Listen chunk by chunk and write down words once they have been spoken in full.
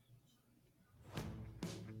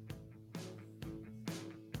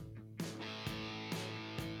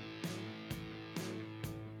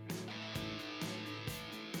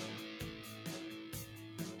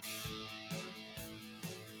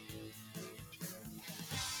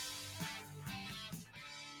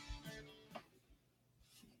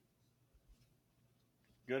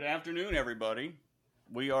Good afternoon, everybody.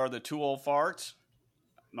 We are the Two Old Farts.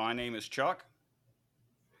 My name is Chuck.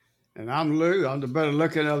 And I'm Lou. I'm the better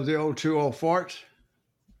looking of the old two old farts.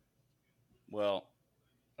 Well,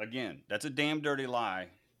 again, that's a damn dirty lie.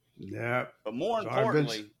 Yeah. But more Sorry, Vince.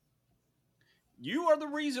 importantly, you are the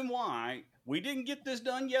reason why we didn't get this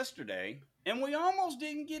done yesterday, and we almost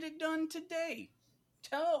didn't get it done today.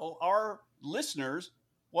 Tell our listeners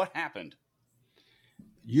what happened.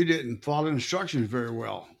 You didn't follow instructions very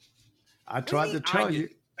well. I What do you tried mean to I tell you.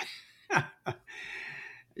 didn't?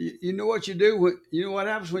 You know what you do? You know what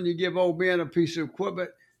happens when you give old man a piece of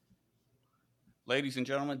equipment? Ladies and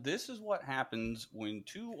gentlemen, this is what happens when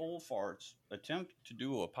two old farts attempt to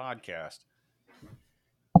do a podcast.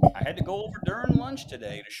 I had to go over during lunch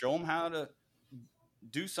today to show him how to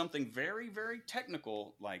do something very, very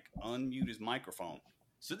technical, like unmute his microphone.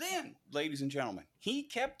 So then, ladies and gentlemen, he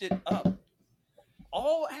kept it up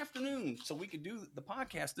all afternoon so we could do the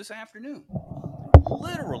podcast this afternoon.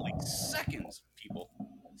 Literally seconds, people,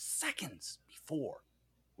 seconds before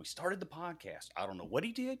we started the podcast. I don't know what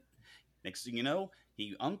he did. Next thing you know,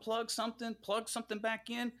 he unplugged something, plugged something back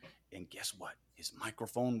in, and guess what? His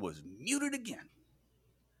microphone was muted again.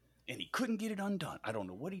 And he couldn't get it undone. I don't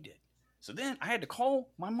know what he did. So then I had to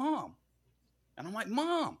call my mom. And I'm like,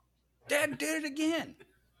 Mom, Dad did it again.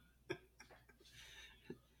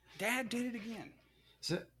 Dad did it again.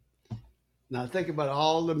 So, now think about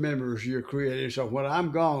all the memories you're creating. So when I'm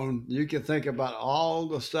gone, you can think about all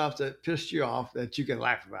the stuff that pissed you off that you can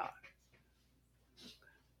laugh about.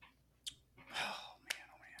 Oh,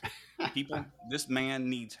 man. People, this man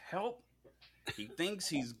needs help. He thinks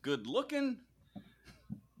he's good looking.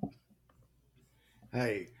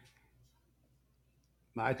 Hey,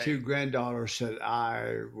 my two granddaughters said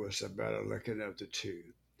I was the better looking of the two.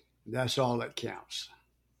 That's all that counts.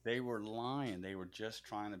 They were lying. They were just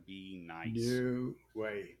trying to be nice. No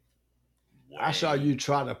way. I saw you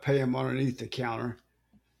try to pay him underneath the counter,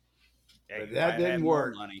 but that didn't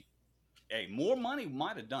work. Hey, more money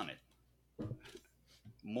might have done it.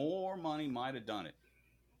 More money might have done it.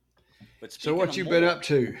 But so what you been up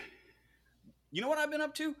to? You know what I've been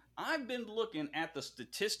up to? I've been looking at the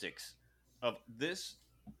statistics of this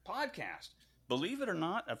podcast. Believe it or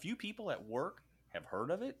not, a few people at work have heard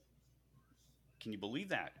of it. Can you believe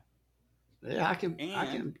that? Yeah, I can.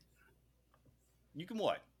 You can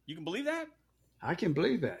what? You can believe that? I can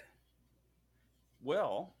believe that.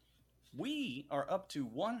 Well, we are up to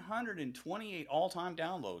 128 all-time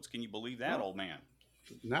downloads. Can you believe that, old man?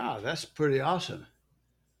 No, that's pretty awesome.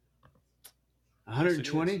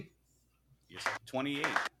 120? Yes, 28.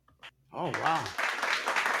 Oh, wow. Oh,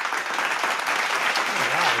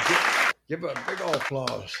 wow. Give a big old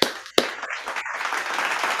applause.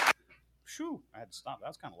 Shoo, I had to stop. That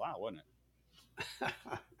was kind of loud, wasn't it?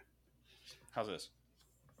 How's this?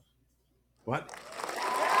 What?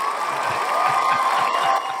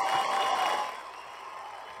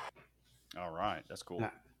 All right, that's cool.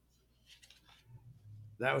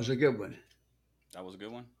 That was a good one. That was a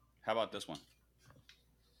good one. How about this one?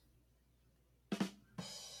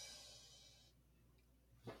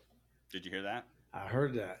 Did you hear that? I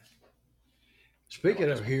heard that. Speaking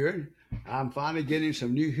of hearing, I'm finally getting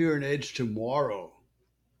some new hearing aids tomorrow.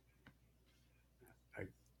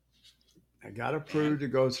 I got approved to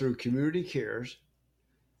go through Community Cares,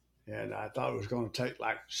 and I thought it was going to take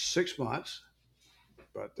like 6 months,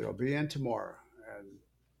 but they'll be in tomorrow. And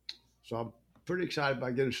so I'm pretty excited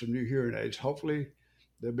about getting some new hearing aids. Hopefully,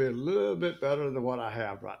 they'll be a little bit better than what I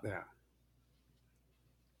have right now.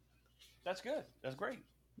 That's good. That's great.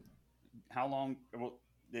 How long will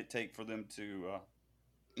it take for them to,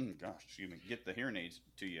 get the hearing aids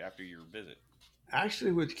to you after your visit?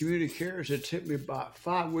 Actually, with Community Cares, it took me about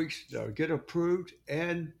 5 weeks to get approved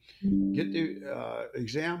and get the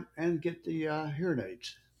exam and get the hearing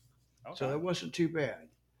aids. Okay. So that wasn't too bad.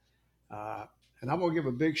 And I'm going to give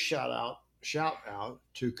a big shout out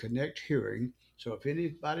to Connect Hearing. So if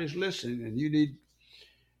anybody's listening and you need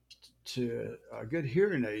to a good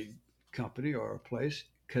hearing aid company or a place,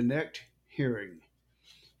 Connect Hearing.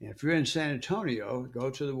 And if you're in San Antonio, go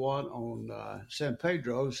to the one on San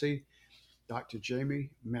Pedro, see Dr. Jamie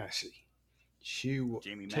Massey. She'll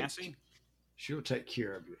take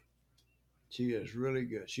care of you. She is really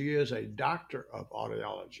good. She is a doctor of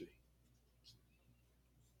audiology.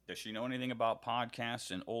 Does she know anything about podcasts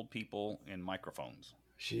and old people and microphones?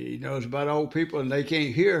 She knows about old people and they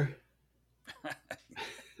can't hear.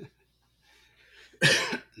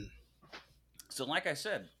 So like I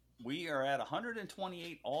said, we are at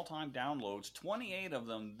 128 all-time downloads, 28 of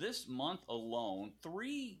them this month alone,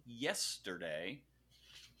 3 yesterday.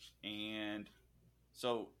 And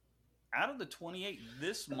so out of the 28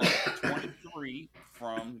 this month, 23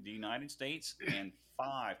 from the United States and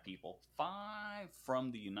five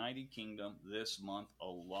from the United Kingdom this month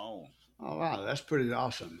alone. Oh wow, that's pretty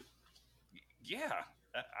awesome. Yeah,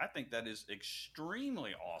 I think that is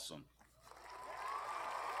extremely awesome.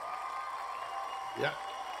 Yep.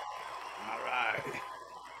 All right.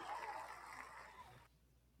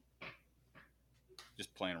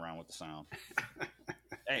 Just playing around with the sound.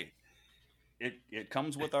 Hey, it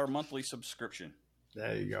comes with our monthly subscription.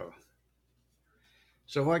 There you go.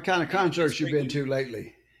 So, what kind of Man, it's concerts you great been when to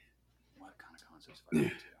lately? what kind of concerts have I been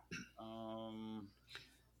to?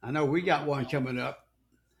 I know we got one Well, coming up.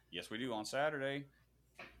 yes, we do on Saturday.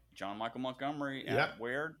 John Michael Montgomery at Yep,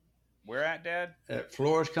 where? Where at, Dad? at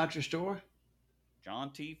Flores Country Store.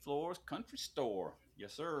 John T. Floors Country Store.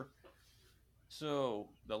 Yes, sir. So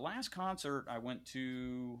the last concert I went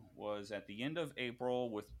to was at the end of April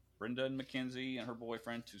with Brenda and Mackenzie and her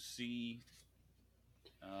boyfriend to see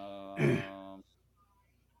um,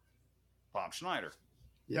 Bob Schneider.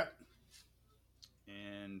 Yep.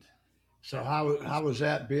 And So, that how was was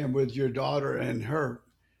that being with your daughter and her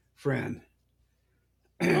friend?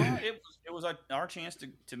 it was our chance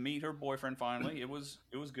to meet her boyfriend finally. It was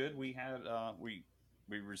good. We had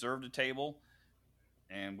we reserved a table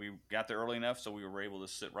and we got there early enough so we were able to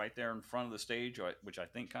sit right there in front of the stage, which I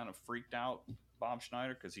think kind of freaked out Bob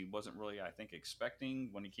Schneider because he wasn't really, I think, expecting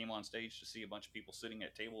when he came on stage to see a bunch of people sitting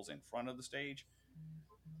at tables in front of the stage.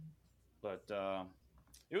 But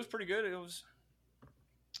it was pretty good. It was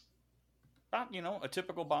about a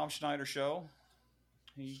typical Bob Schneider show.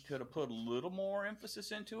 He could have put a little more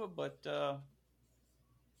emphasis into it, but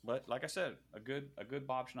like I said, a good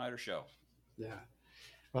Bob Schneider show. Yeah.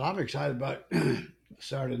 Well, I'm excited about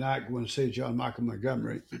Saturday night going to see John Michael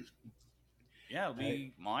Montgomery. Yeah, it'll Hey,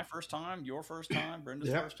 be my first time, your first time, Brenda's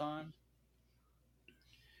yep. first time.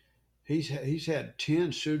 He's had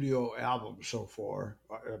 10 studio albums so far,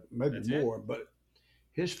 maybe That's it. more, but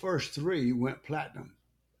his first three went platinum.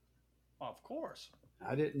 Of course.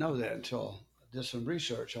 I didn't know that until I did some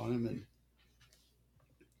research on him, and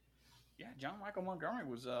Yeah, John Michael Montgomery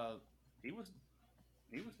was he was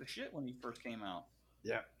he was the shit when he first came out.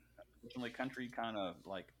 yeah, Unfortunately, country kind of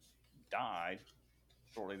like died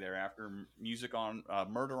shortly thereafter. Music on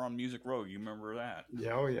Murder on Music Road. You remember that?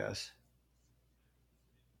 yeah, oh yes,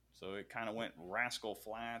 So it kind of went Rascal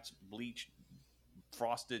Flats, bleached,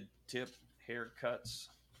 frosted tip haircuts.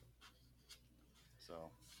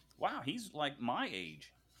 So, wow, he's like my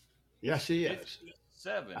age, yes, he is.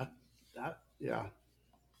 57. I, yeah,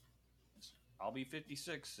 I'll be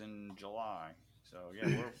 56 in July. So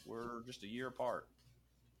yeah, we're just a year apart.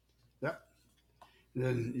 yep.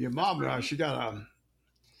 Then your That's mom and pretty I, neat. she got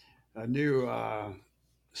a new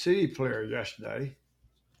CD player yesterday,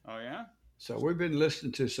 Oh yeah. so we've been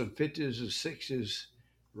listening to some 50s and 60s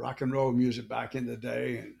rock and roll music back in the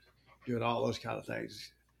day, and doing all those kind of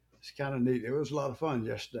things. It's kind of neat. It was a lot of fun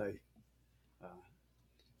yesterday. Uh,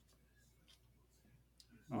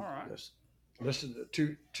 All right. just listen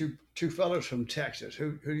to two fellows from Texas.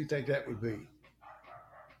 Who do you think that would be?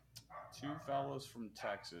 Two fellows from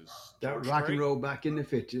Texas. That George rock and Strait. roll back in the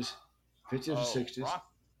fifties and Oh, sixties.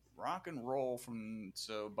 rock and roll from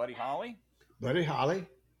Buddy Holly Buddy Holly,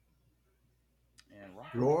 and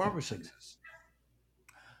rock and roll Roy from Orbison. Texas.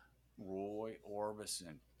 Roy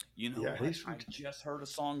Orbison. You know Yeah, what? he's from. I just heard a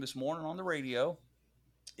song this morning on the radio.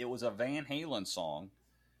 It was a Van Halen song,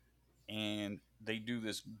 and they do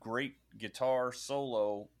this great guitar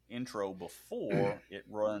solo intro before it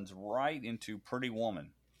runs right into Pretty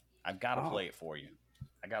Woman. I've got to Oh, play it for you.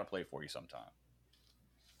 I got to play it for you sometime.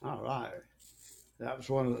 all right. That's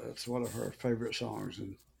one of her favorite songs,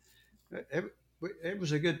 and it, it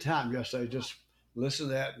was a good time yesterday. Just listening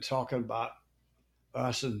to that and talking about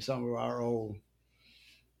us and some of our old,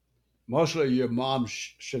 mostly your mom's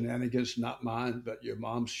shenanigans, not mine, but your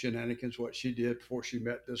mom's shenanigans, what she did before she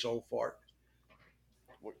met this old fart.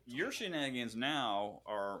 Well, your shenanigans now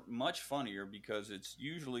are much funnier because it's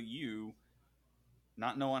usually you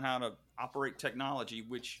not knowing how to operate technology,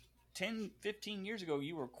 which 10, 15 years ago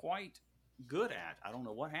you were quite good at. I don't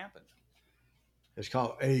know what happened. It's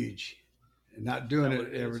called age, and not Is doing that what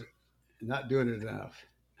it it is? not doing it enough.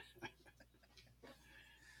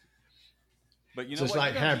 But you know Just what?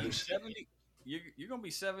 You're like going to be habits. 70. You're going to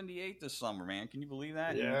be 78 this summer, man. Can you believe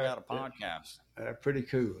that? And you Yeah, got a podcast. pretty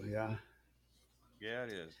cool. Yeah, Yeah,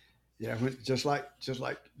 it is. yeah. Just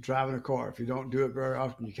like driving a car. If you don't do it very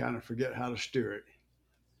often, you kind of forget how to steer it.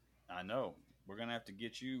 I know. We're going to have to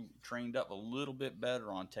get you trained up a little bit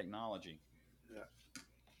better on technology. Yeah.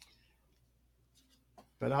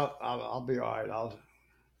 But I'll be all right. I'll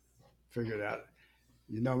figure it out.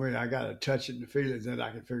 You know me, I got to touch it and feel it, then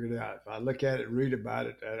I can figure it out. If I look at it, read about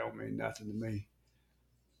it, that don't mean nothing to me.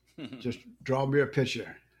 Just draw me a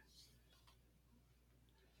picture.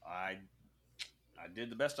 I I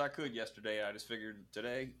did the best I could yesterday. I just figured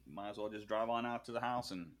today might as well just drive on out to the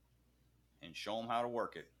house and show them how to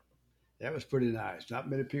work it. That was pretty nice. Not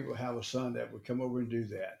many people have a son that would come over and do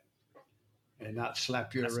that and not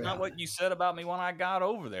slap you That's not around. what you said about me when I got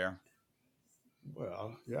over there.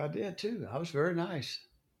 Well, yeah, I did too. I was very nice.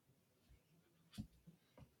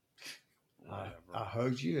 I Whatever.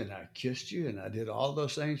 hugged you and I kissed you and I did all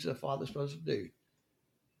those things that a father's supposed to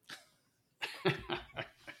do.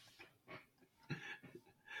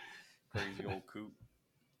 Crazy old coot.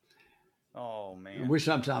 Oh man. We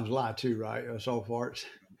sometimes lie too, right? Us old farts.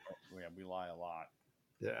 Yeah, we lie a lot.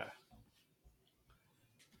 Yeah.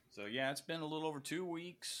 So yeah, it's been a little over 2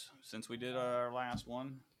 weeks since we did our last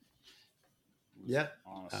one. It was Yep.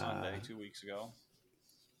 on a Sunday 2 weeks ago.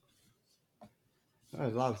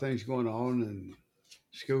 There's a lot of things going on and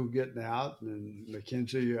school getting out and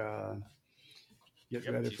Mackenzie getting Yep,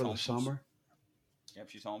 ready for the summer.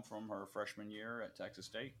 she's home from her freshman year at Texas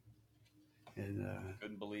State. And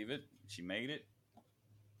Couldn't believe it. She made it.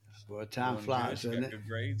 well, time Doing good. flies, She doesn't got it? good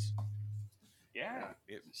grades. Yeah.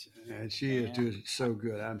 It, And she is and doing so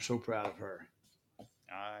good. I'm so proud of her.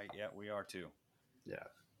 yeah, we are too. Yeah.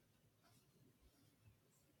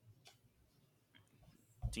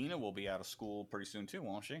 Tina will be out of school pretty soon too,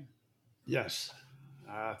 won't she? Yes.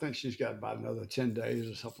 I think she's got about another 10 days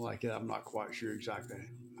or something like that. I'm not quite sure exactly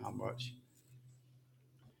how much.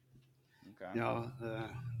 Okay. You know,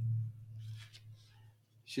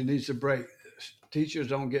 she needs a break. Teachers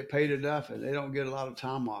don't get paid enough and they don't get a lot of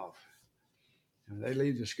time off. And they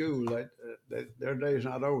leave the school, their day's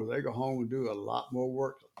not over. They go home and do a lot more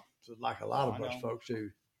work, like a lot Oh, I of us know. folks do.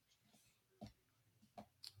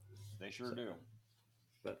 They sure So, do.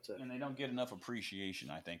 but And they don't get enough appreciation,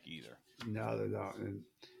 I think, either. no, they don't.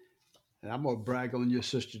 And I'm gonna brag on your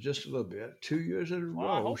sister just a little bit. 2 years in a Well,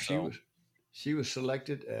 I row, hope so. she was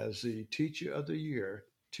selected as the teacher of the year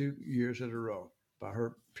 2 years in a row by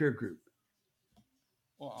her peer group.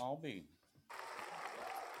 Well, I'll be.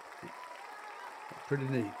 Pretty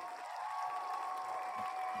neat.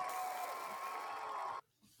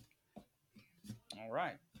 All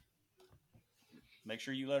right. Make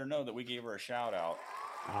sure you let her know that we gave her a shout out.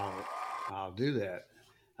 I'll I'll do that.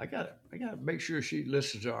 I got to make sure she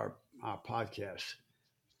listens to our podcast.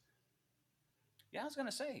 Yeah, I was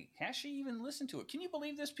gonna say, has she even listened to it? Can you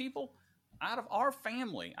believe this, people? Out of our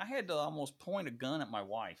family, I had to almost point a gun at my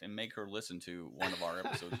wife and make her listen to one of our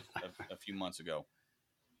episodes a few months ago.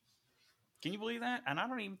 Can you believe that? And I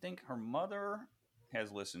don't even think her mother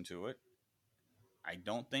has listened to it. I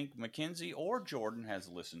don't think Mackenzie or Jordan has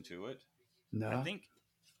listened to it. I No, think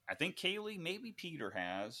I think Kaylee, maybe Peter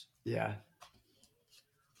has. yeah,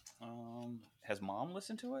 Has Mom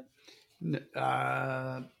listened to it?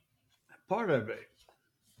 uh, part of it,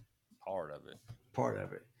 Part of it. part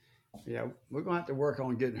of it. Yeah, we're gonna have to work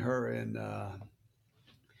on getting her and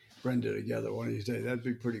Brenda together one of these days. That'd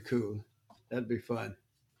be pretty cool. That'd be fun.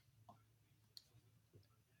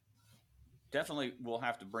 Definitely, we'll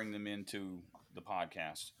have to bring them into the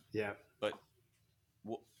podcast, Yeah, but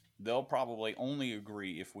we'll, they'll probably only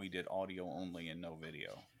agree if we did audio only and no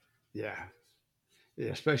video. yeah, yeah.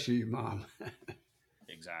 Especially your mom.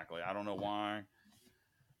 Exactly. I don't know why.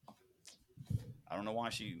 I don't know why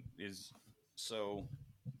she is so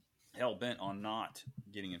hell bent on not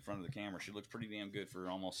getting in front of the camera. She looks pretty damn good for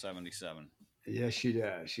almost 77. Yes, she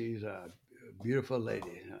does. She's a beautiful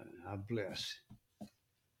lady. I'm blessed.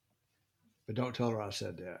 But don't tell her I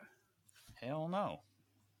said that. Hell no.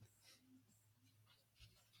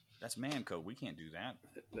 That's man code. We can't do that.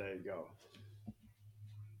 There you go.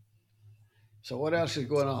 So what else is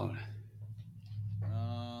going on?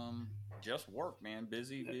 Just work, man.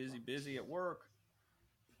 Busy, busy, busy at work.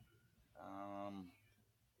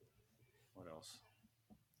 What else?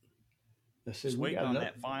 Let's see. Just We waiting got on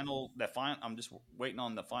another. I'm just waiting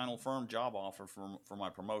on the final firm job offer for my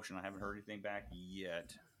promotion. I haven't heard anything back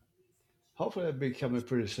yet. Hopefully, that'll be coming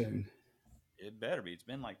pretty soon. It better be. It's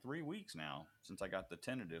been like 3 weeks now since I got the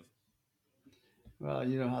tentative. Well,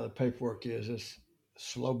 you know how the paperwork is. It's a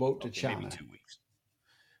slow boat to Okay, maybe China. 2 weeks.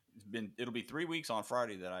 It'll be 3 weeks on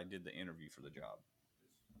Friday that I did the interview for the job.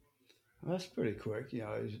 Well, that's pretty quick. You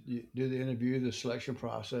know, you do the interview, the selection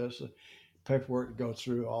process, the paperwork to go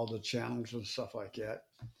through all the channels and stuff like that.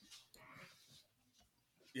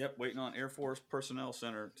 Yep, waiting on Air Force Personnel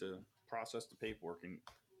Center to process the paperwork. And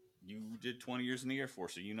you did 20 years in the Air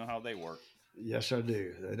Force, so you know how they work. Yes, I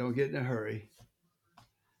do. They don't get in a hurry.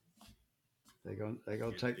 They're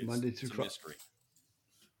gonna take Monday through It's a Friday. mystery.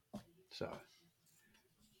 So,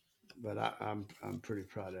 but I'm pretty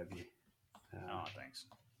proud of you. Oh, thanks.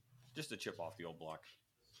 Just a chip off the old block.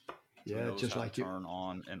 Who Yeah, knows just how to like you. turn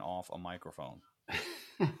on and off a microphone?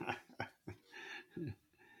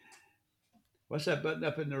 What's that button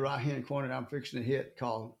up in the right hand corner that I'm fixing to hit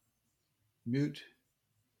called mute?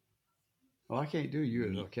 Oh, I can't do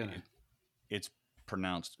yours, though, can It's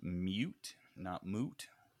pronounced mute, not moot.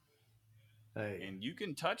 I? Hey. And you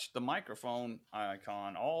can touch the microphone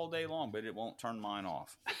icon all day long, but it won't turn mine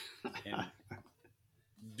off. And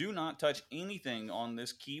do not touch anything on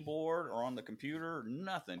this keyboard or on the computer,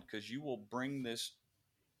 nothing, because you will bring this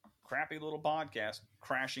crappy little podcast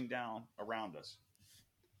crashing down around us.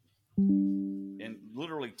 And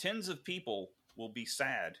literally tens of people will be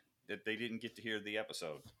sad that they didn't get to hear the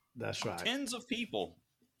episode. That's right. Tens of people.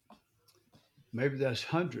 Maybe that's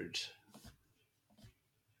hundreds.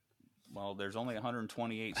 Well, there's only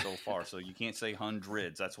 128 so far, so you can't say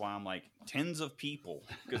hundreds. That's why I'm like tens of people,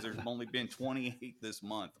 because there's only been 28 this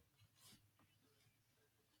month.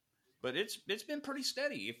 But it's been pretty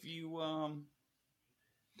steady. If you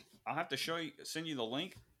I'll have to send you the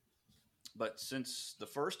link. But since the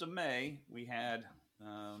 1st of May, we had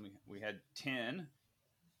 10.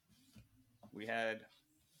 We had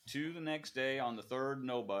 2 the next day. On the 3rd,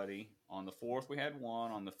 nobody. On the 4th, we had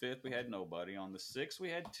 1. On the 5th, we had nobody. On the 6th, we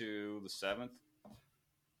had 2. The 7th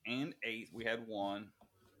and 8th, we had 1.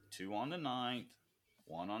 2 on the 9th.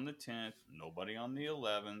 1 on the 10th. Nobody on the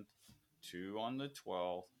 11th. 2 on the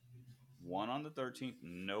 12th. 1 on the 13th.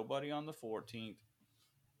 Nobody on the 14th.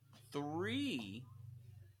 3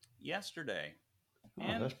 yesterday. Oh,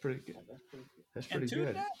 And that's pretty good. That's pretty two good.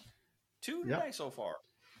 today. 2 today so far.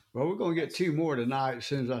 Well, we're going to get 2 more tonight as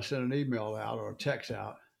soon as I send an email out or a text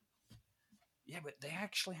out. Yeah, but they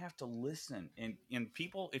actually have to listen. And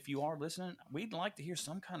people, if you are listening, we'd like to hear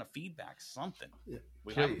some kind of feedback, something. Yeah,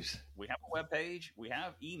 We please. we have a webpage. We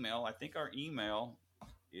have email. I think our email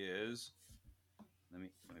is, let me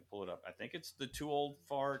pull it up. I think it's the 2 old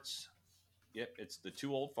farts. Yep, it's the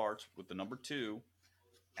 2 old farts with the number 2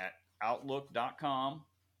 at outlook.com.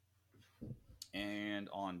 And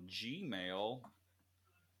on Gmail,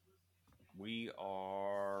 we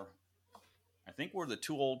are, I think we're the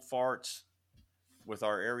 2 old farts with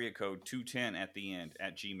our area code 210 at the end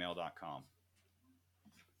at gmail.com.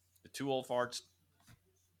 The 2 old farts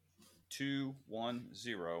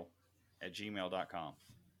 210 at gmail.com.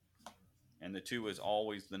 And the 2 is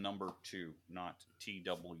always the number 2, not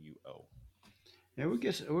TWO. And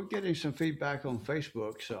we're getting some feedback on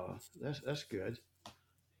Facebook, so that's good.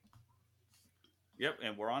 Yep,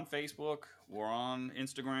 and we're on Facebook, we're on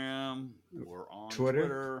Instagram, we're on Twitter.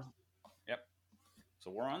 Twitter. Yep.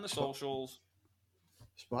 So we're on the socials.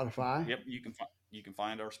 Spotify. Yep, you can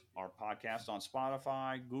find our podcast on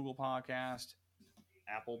Spotify, Google Podcast,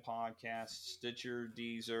 Apple Podcasts, Stitcher,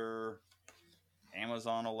 Deezer,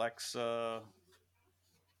 Amazon Alexa.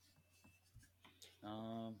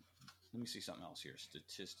 Let me see something else here.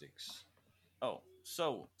 Statistics. Oh,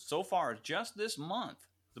 so far, just this month,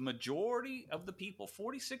 the majority of the people,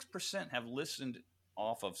 46%, have listened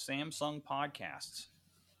off of Samsung podcasts.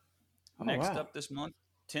 Oh, Next wow. up this month,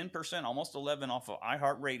 10%, almost 11 off of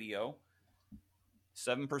iHeartRadio,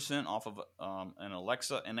 7% off of an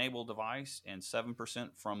Alexa-enabled device, and 7%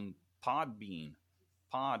 from Podbean.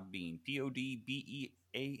 Podbean, Podbean,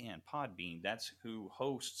 Podbean. That's who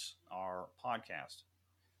hosts our podcast.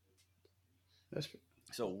 That's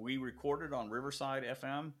So we recorded on Riverside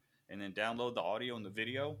FM and then download the audio and the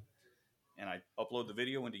video. And I upload the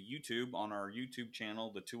video into YouTube on our YouTube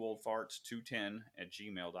channel, the 2 old farts 210 at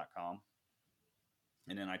gmail.com.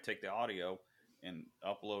 And then I take the audio and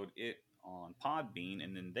upload it on Podbean,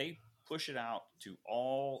 and then they push it out to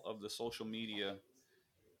all of the social media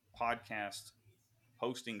podcast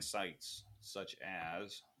hosting sites, such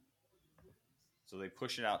as, so they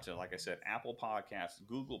push it out to, like I said, Apple Podcasts,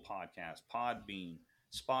 Google Podcasts, Podbean,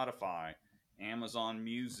 Spotify, Amazon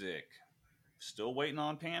Music. Still waiting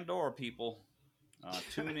on Pandora, people.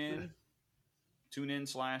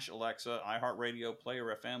 TuneIn/Alexa, iHeartRadio,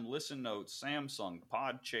 Player FM, Listen Notes, Samsung,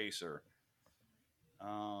 Podchaser,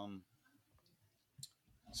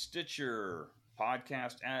 Stitcher,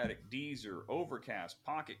 Podcast Addict, Deezer, Overcast,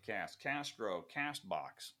 Pocket Cast, Castro,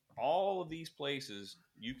 Castbox. All of these places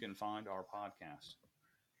you can find our podcast.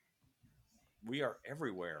 We are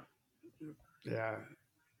everywhere. Yeah.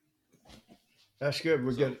 That's good.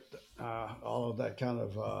 We get all of that kind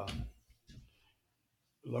of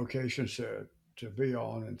locations to be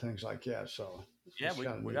on and things like that. So Yeah,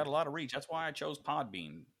 we got a lot of reach. That's why I chose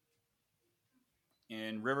Podbean.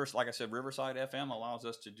 And like I said, Riverside FM allows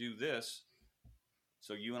us to do this,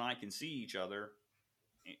 so you and I can see each other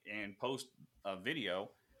and post a video.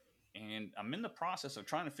 And I'm in the process of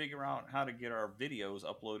trying to figure out how to get our videos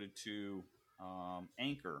uploaded to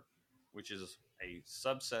Anchor, which is a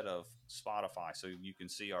subset of Spotify. So you can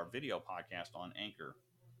see our video podcast on Anchor.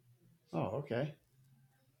 Oh, okay.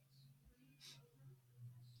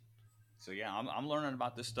 So yeah, I'm learning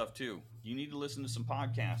about this stuff too. You need to listen to some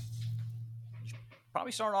podcasts.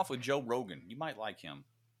 Probably start off with Joe Rogan. You might like him.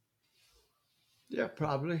 Yeah,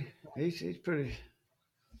 probably. He's pretty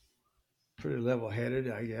level headed,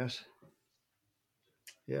 I guess.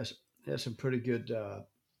 Yes, he has some pretty good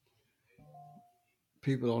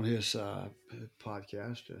people on his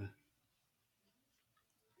podcast.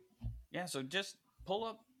 Yeah, so just pull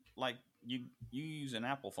up like you use an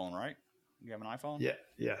Apple phone, right? You have an iPhone? Yeah,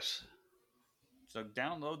 yes, So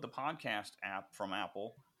download the podcast app from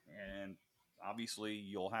Apple, and obviously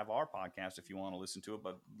you'll have our podcast if you want to listen to it.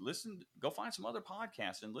 But go find some other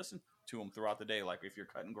podcasts and listen to them throughout the day. Like if you're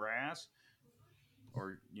cutting grass,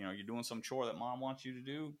 or you're doing some chore that mom wants you to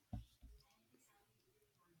do,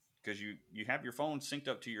 because you have your phone synced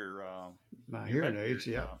up to my hearing aids.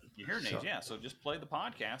 Yeah, your hearing aids. so Yeah, so just play the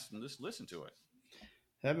podcast and just listen to it.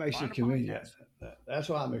 that makes Find it a convenient. podcast. That's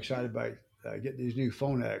why I'm excited about getting these new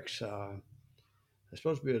phone X. It's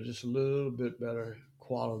supposed to be just a little bit better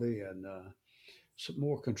quality and some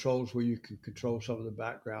more controls where you can control some of the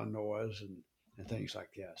background noise and things like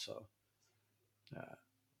that. So uh,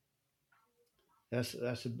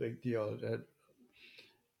 that's a big deal. That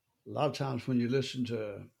a lot of times when you listen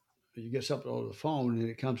to you get something over the phone and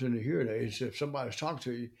it comes into hearing aids, if somebody's talking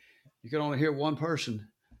to you, you can only hear one person.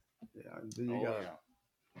 Yeah, then you Oh got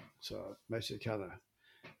yeah, so it makes it kind of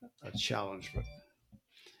a challenge, but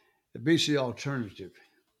it beats the alternative.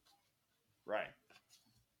 right.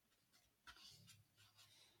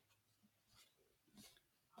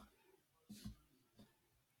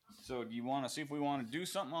 So, do you want to see if we want to do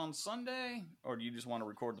something on Sunday, or do you just want to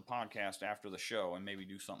record the podcast after the show and maybe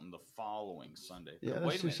do something the following Sunday? Yeah, let's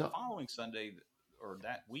Wait a do minute, the something. following Sunday or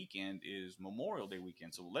that weekend is Memorial Day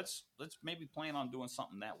weekend. So let's maybe plan on doing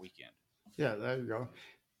something that weekend. Yeah, there you go.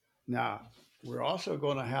 Now, we're also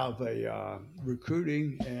going to have a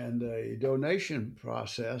recruiting and a donation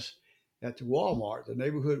process at the Walmart, the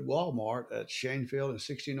neighborhood Walmart at Shanefield and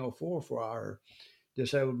 1604 for our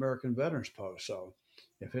Disabled American Veterans Post. So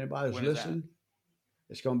if anybody's When is that? listening,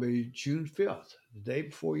 it's going to be June 5th, the day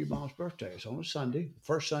before your mom's birthday. It's on a Sunday,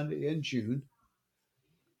 first Sunday in June.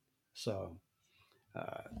 So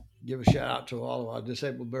uh, give a shout out to all of our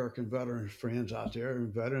disabled American veterans friends out there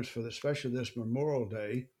and veterans for especially this Memorial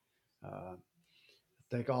Day. Uh,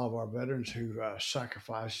 thank all of our veterans who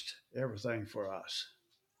sacrificed everything for us.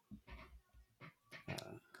 Uh,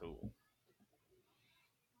 Cool,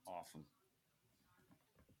 awesome.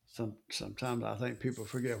 sometimes I think people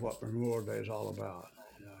forget what Memorial Day is all about.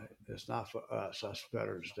 It's not for us. That's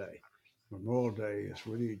Veterans Day. Memorial Day is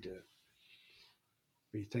we need to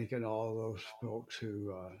be thinking all those folks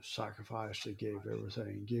who sacrificed and gave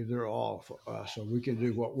everything, gave their all for us, so we can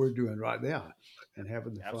do what we're doing right now and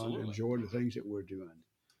having the fun, Absolutely, enjoying the things that we're doing.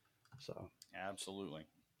 So, absolutely.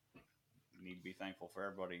 You need to be thankful for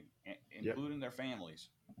everybody, yep, including their families.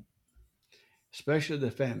 especially the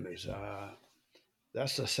families.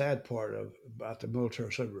 That's the sad part of about the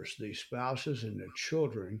military service. The spouses and the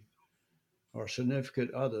children or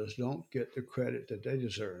significant others don't get the credit that they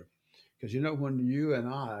deserve. Because when you and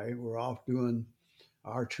I were off doing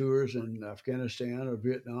our tours in Afghanistan or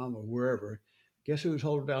Vietnam or wherever, guess who's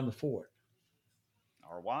holding down the fort?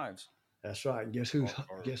 Our wives, That's right. Guess who's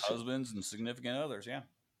or guess? husbands and significant others. Yeah,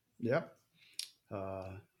 Yep. Uh,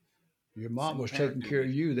 your mom single was parent taking care of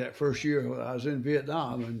duties. you that first year when I was in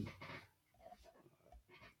Vietnam, and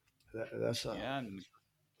that's Yeah, and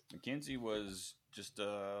Mackenzie was just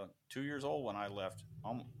 2 years old when I left.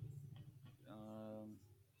 Um,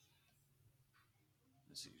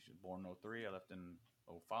 let's see, she was born in '03. I left in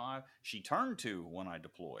 '05. She turned 2 when I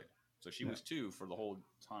deployed. So she yeah, was 2 for the whole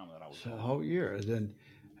time that I was it's a gone. whole year. Then,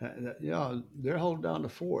 they're holding down the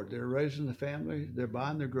fort. They're raising the family. They're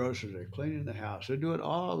buying their groceries. They're cleaning the house. They're doing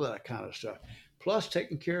all that kind of stuff. Plus,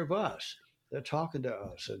 taking care of us. They're talking to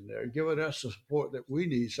us and they're giving us the support that we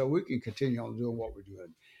need so we can continue on doing what we're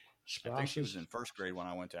doing. I think she was Spouses, in first grade when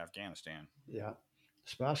I went to Afghanistan. yeah,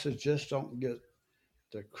 spouses just don't get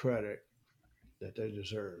the credit that they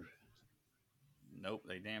deserve. Nope,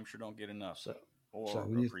 they damn sure don't get enough So, so or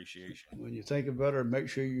when you appreciation. when you think of better, make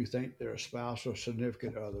sure you think their spouse or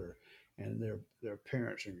significant other and their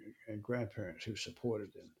parents and grandparents who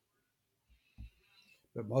supported them.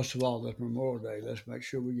 But most of all, this Memorial Day, let's make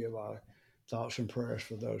sure we give our thoughts and prayers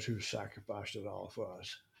for those who sacrificed it all for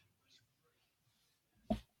us.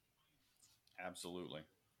 Absolutely.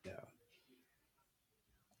 Yeah.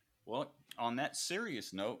 Well, on that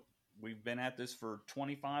serious note, we've been at this for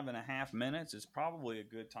 25 and a half minutes. It's probably a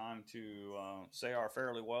good time to say our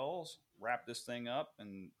fairly wells, wrap this thing up,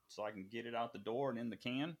 and so I can get it out the door and in the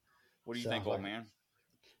can. What do you think, Sounds old like man?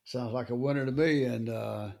 sounds like a winner to me. And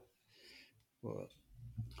well,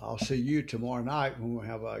 I'll see you tomorrow night when we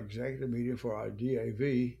have our executive meeting for our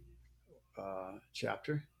DAV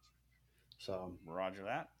chapter. So Roger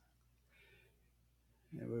that.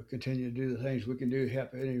 and we'll continue to do the things we can do to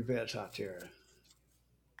help any vets out there.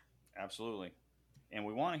 Absolutely. And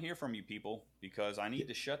we want to hear from you people because I need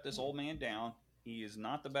to shut this old man down. He is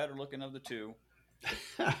not the better looking of the two.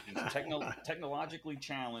 He's technologically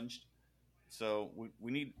challenged. So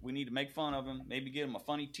we need to make fun of him. Maybe get him a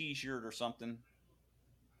funny T-shirt or something.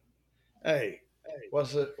 Hey,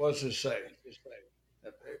 what's it say?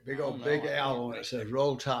 That big I don't old know. big I can't owl on it read. says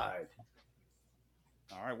 "Roll Tide."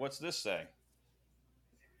 All right, what's this say?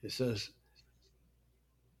 It says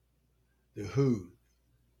the Who.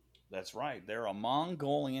 That's right. They're a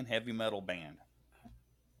Mongolian heavy metal band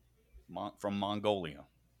from Mongolia.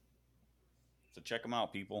 So check them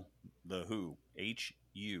out, people. The Who,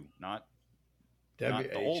 H-U, not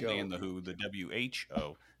the old WHO. band, The Who, the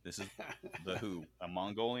WHO. This is The Who, a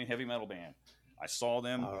Mongolian heavy metal band. I saw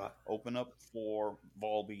them All right. open up for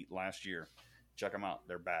Volbeat last year. Check them out.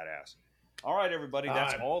 They're badass. All right, everybody. All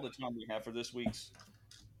That's right. all the time we have for this week's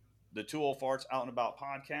The Two Old Farts Out and About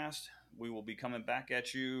podcast. We will be coming back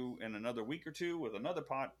at you in another week or two with another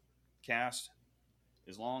podcast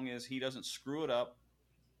as long as he doesn't screw it up.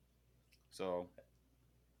 So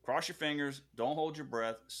cross your fingers. Don't hold your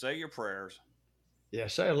breath. Say your prayers Yeah,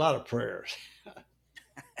 say a lot of prayers.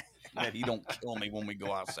 that he don't kill me when we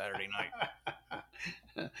go out Saturday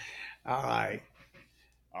night. All right.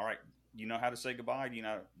 All right. You know how to say goodbye? Do you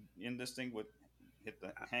know end this thing with hit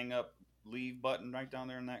the hang up leave button right down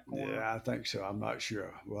there in that corner? Yeah, I think so. I'm not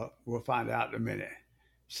sure. Well, we'll find out in a minute.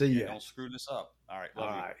 See Yeah, ya. don't screw this up. All right. All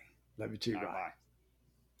Love you. right. Love you too. All right. Bye. Bye.